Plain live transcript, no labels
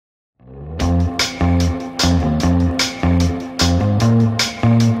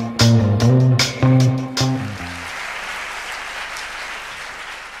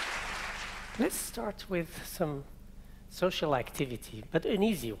with some social activity, but an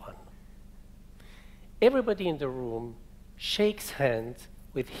easy one. Everybody in the room shakes hands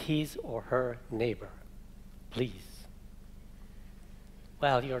with his or her neighbor, please.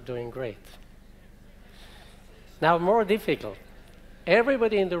 Well, you're doing great. Now, more difficult.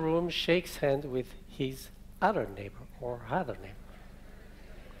 Everybody in the room shakes hands with his other neighbor or other neighbor.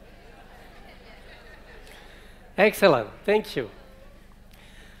 Excellent, thank you.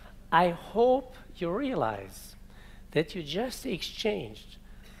 I hope you realize that you just exchanged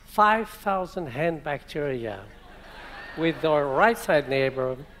 5,000 hand bacteria with your right side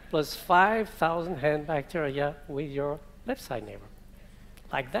neighbor plus 5,000 hand bacteria with your left side neighbor.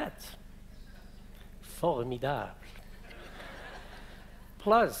 Like that. Formidable.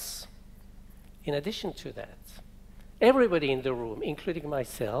 Plus, in addition to that, everybody in the room, including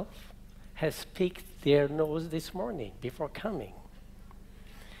myself, has picked their nose this morning before coming.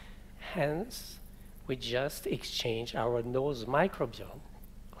 Hence, we just exchanged our nose microbiome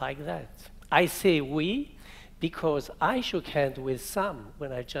like that. I say we because I shook hands with some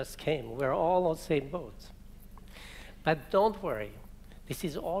when I just came. We're all on the same boat. But don't worry, this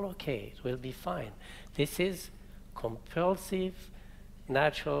is all okay, it will be fine. This is compulsive,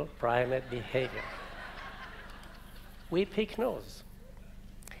 natural primate behavior. We pick nose.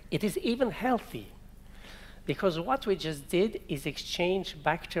 It is even healthy because what we just did is exchange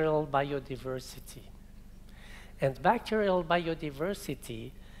bacterial biodiversity. And bacterial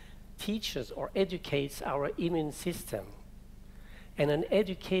biodiversity teaches or educates our immune system. And an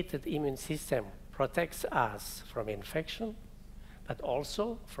educated immune system protects us from infection, but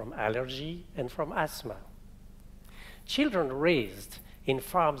also from allergy and from asthma. Children raised in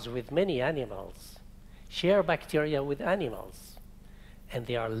farms with many animals share bacteria with animals, and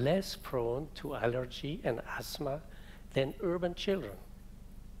they are less prone to allergy and asthma than urban children.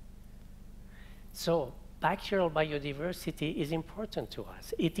 So, bacterial biodiversity is important to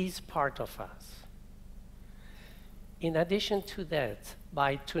us. It is part of us. In addition to that,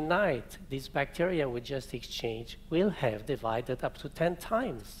 by tonight, these bacteria we just exchanged will have divided up to 10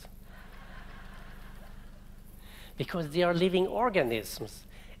 times. Because they are living organisms,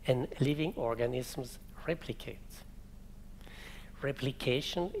 and living organisms replicate.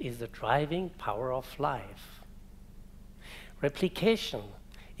 Replication is the driving power of life. Replication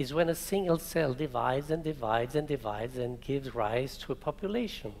is when a single cell divides and divides and divides and gives rise to a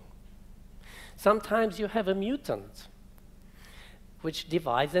population. Sometimes you have a mutant which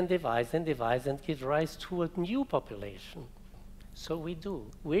divides and divides and divides and gives rise to a new population. So we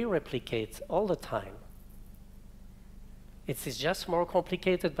do. We replicate all the time. It's just more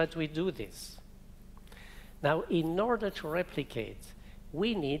complicated, but we do this. Now, in order to replicate,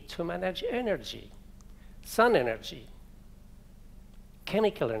 we need to manage energy, sun energy,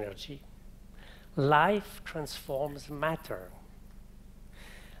 chemical energy. Life transforms matter.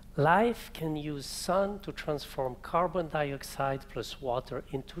 Life can use sun to transform carbon dioxide plus water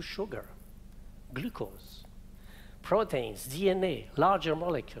into sugar, glucose, proteins, DNA, larger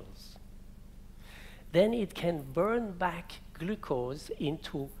molecules. Then it can burn back glucose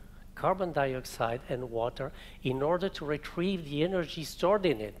into carbon dioxide and water in order to retrieve the energy stored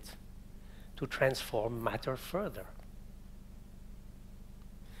in it to transform matter further.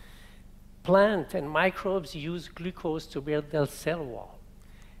 Plants and microbes use glucose to build their cell wall,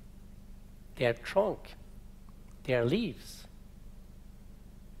 their trunk, their leaves,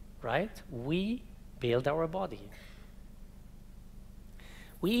 right? We build our body.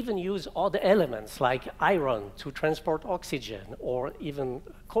 We even use other elements like iron to transport oxygen or even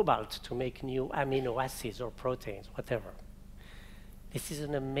cobalt to make new amino acids or proteins, whatever. This is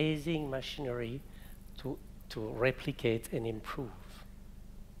an amazing machinery to replicate and improve.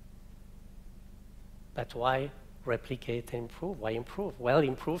 But why replicate and improve? Why improve? Well,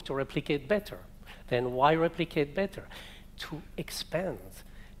 improve to replicate better. Then why replicate better? To expand,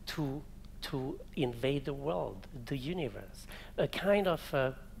 to invade the world, the universe. A kind of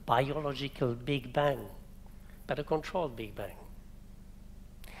a biological Big Bang, but a controlled Big Bang.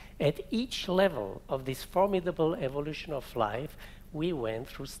 At each level of this formidable evolution of life, we went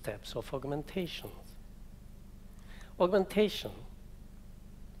through steps of augmentation. Augmentation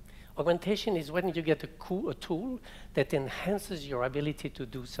is when you get a tool that enhances your ability to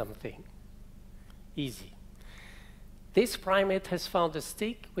do something. Easy. This primate has found a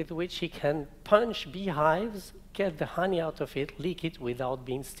stick with which he can punch beehives, get the honey out of it, lick it without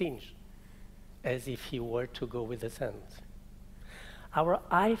being stinged, as if he were to go with the sand. Our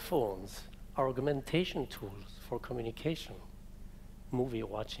iPhones are augmentation tools for communication, movie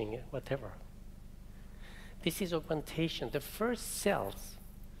watching, whatever. This is augmentation. The first cells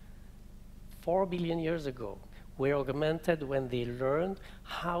 4 billion years ago, were augmented when they learned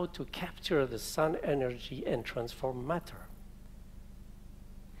how to capture the sun energy and transform matter.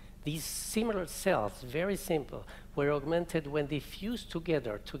 These similar cells, very simple, were augmented when they fused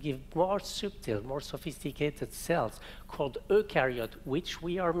together to give more subtle, more sophisticated cells called eukaryote, which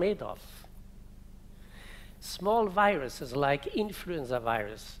we are made of. Small viruses like influenza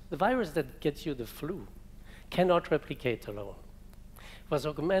virus, the virus that gets you the flu, cannot replicate alone. Was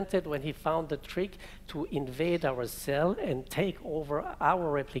augmented when he found the trick to invade our cell and take over our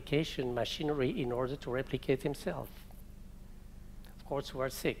replication machinery in order to replicate himself. Of course, we are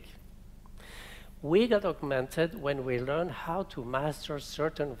sick. We got augmented when we learned how to master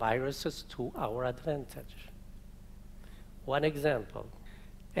certain viruses to our advantage. One example,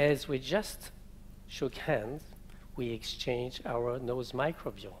 as we just shook hands, we exchanged our nose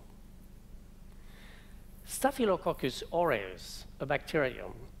microbiome. Staphylococcus aureus, a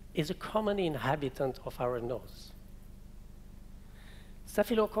bacterium, is a common inhabitant of our nose.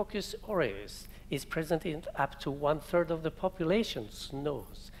 Staphylococcus aureus is present in up to 1/3 of the population's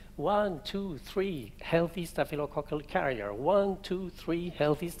nose. 1, 2, 3 healthy staphylococcal carrier. 1, 2, 3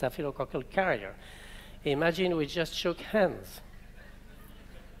 healthy staphylococcal carrier. Imagine we just shook hands.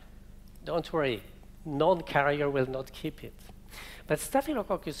 Don't worry, non-carrier will not keep it. But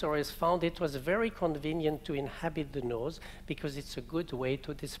Staphylococcus aureus found it was very convenient to inhabit the nose because it's a good way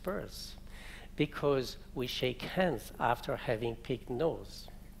to disperse, because we shake hands after having picked nose.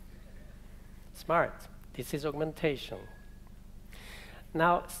 Smart. This is augmentation.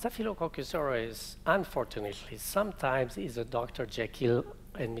 Now, Staphylococcus aureus, unfortunately, sometimes is a Dr. Jekyll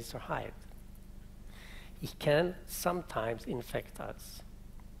and Mr. Hyde. He can sometimes infect us.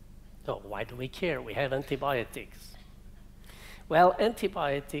 So why do we care? We have antibiotics. Well,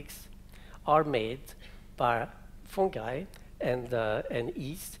 antibiotics are made by fungi and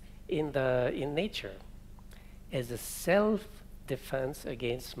yeast in nature as a self-defense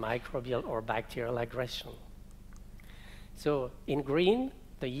against microbial or bacterial aggression. So in green,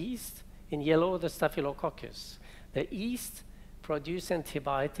 the yeast, in yellow, the staphylococcus. The yeast produce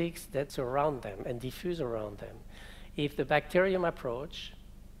antibiotics that surround them and diffuse around them. If the bacterium approach,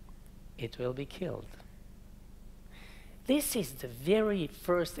 it will be killed. This is the very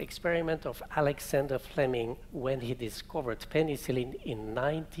first experiment of Alexander Fleming when he discovered penicillin in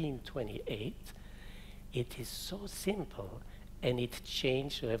 1928. It is so simple, and it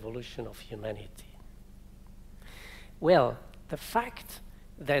changed the evolution of humanity. Well, the fact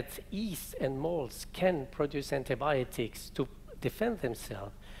that yeast and molds can produce antibiotics to defend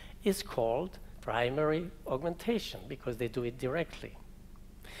themselves is called primary augmentation because they do it directly.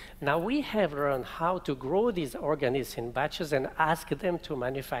 Now we have learned how to grow these organisms in batches and ask them to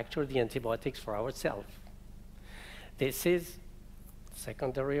manufacture the antibiotics for ourselves. This is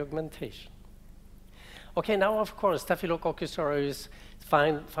secondary augmentation. Okay, now of course Staphylococcus aureus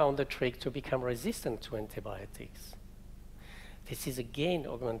found the trick to become resistant to antibiotics. This is again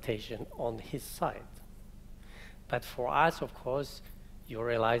augmentation on his side. But for us, of course, you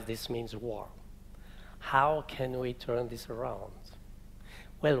realize this means war. How can we turn this around?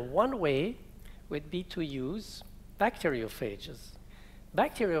 Well, one way would be to use bacteriophages.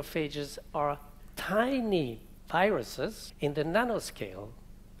 Bacteriophages are tiny viruses in the nanoscale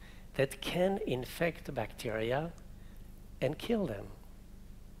that can infect bacteria and kill them.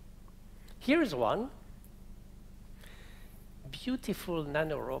 Here's one. Beautiful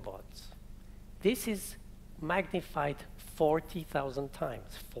nanorobot. This is magnified 40,000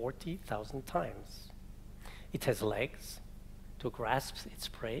 times. 40,000 times. It has legs to grasp its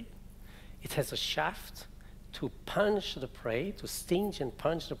prey. It has a shaft to punch the prey, to sting and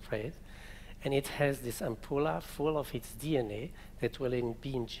punch the prey. And it has this ampulla full of its DNA that will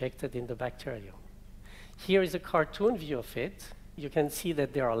be injected in the bacterium. Here is a cartoon view of it. You can see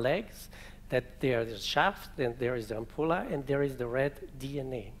that there are legs, that there is a shaft, then there is the ampulla, and there is the red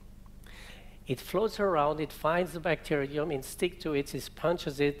DNA. It floats around, it finds the bacterium, and sticks to it, it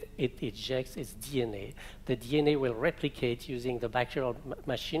punches it, it ejects its DNA. The DNA will replicate using the bacterial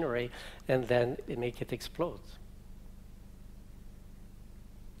machinery, and then it make it explode.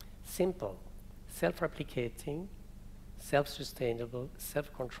 Simple, self-replicating, self-sustainable,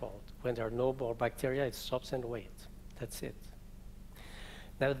 self-controlled. When there are no more bacteria, it stops and waits. That's it.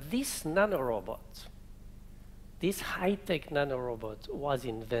 Now, this nanorobot, this high-tech nanorobot was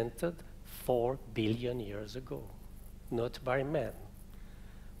invented 4 billion years ago, not by man,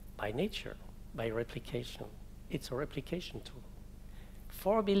 by nature, by replication. It's a replication tool.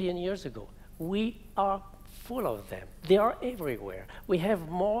 4 billion years ago, we are full of them. They are everywhere. We have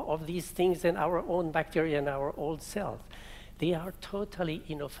more of these things than our own bacteria and our old cells. They are totally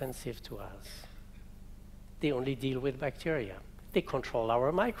inoffensive to us. They only deal with bacteria. They control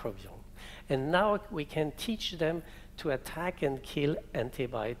our microbiome. And now we can teach them to attack and kill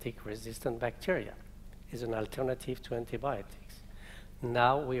antibiotic-resistant bacteria as an alternative to antibiotics.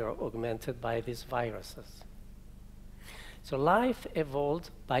 Now we are augmented by these viruses. So life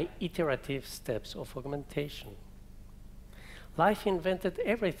evolved by iterative steps of augmentation. Life invented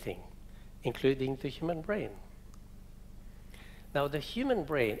everything, including the human brain. Now the human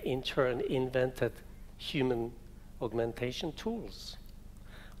brain, in turn, invented human augmentation tools,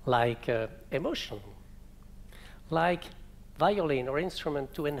 like emotion, like violin or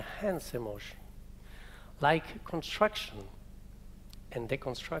instrument to enhance emotion, like construction and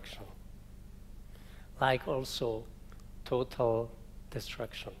deconstruction, like also total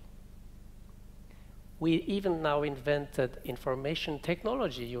destruction. We even now invented information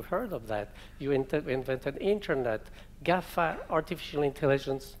technology. You heard of that. You invented internet, GAFA, artificial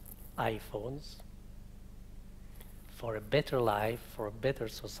intelligence, iPhones. For a better life, for a better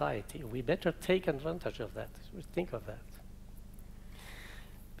society. We better take advantage of that. Think of that.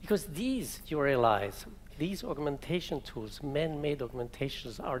 Because these, you realize, these augmentation tools, man-made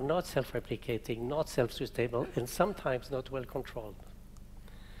augmentations, are not self-replicating, not self-sustainable, and sometimes not well controlled.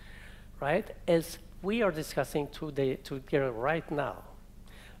 Right? As we are discussing together right now,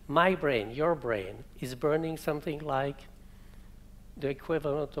 my brain, your brain, is burning something like the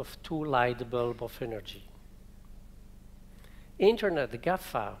equivalent of 2 light bulbs of energy. Internet, the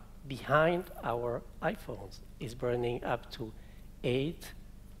GAFA, behind our iPhones is burning up to 8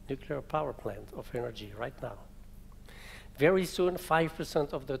 nuclear power plants of energy right now. Very soon,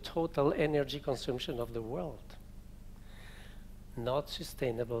 5% of the total energy consumption of the world. Not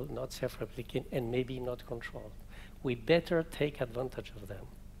sustainable, not self-replicating, and maybe not controlled. We better take advantage of them.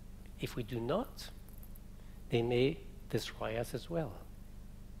 If we do not, they may destroy us as well.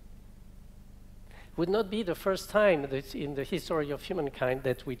 It would not be the first time that in the history of humankind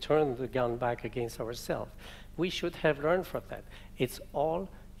that we turn the gun back against ourselves. We should have learned from that. It's all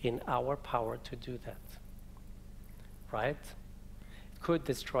in our power to do that. Right? It could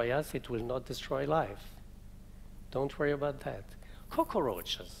destroy us, it will not destroy life. Don't worry about that.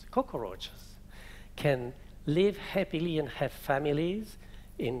 Cockroaches can live happily and have families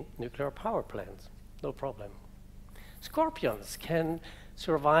in nuclear power plants, no problem. Scorpions can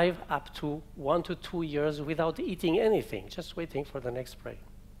survive up to 1 to 2 years without eating anything, just waiting for the next prey.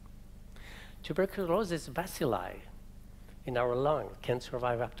 Tuberculosis bacilli in our lung can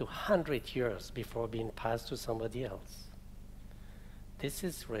survive up to 100 years before being passed to somebody else. This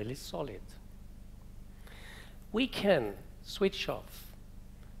is really solid. We can switch off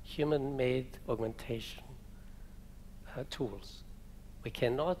human-made augmentation tools. We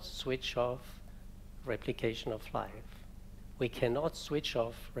cannot switch off replication of life. We cannot switch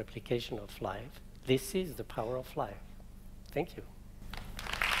off replication of life. This is the power of life. Thank you.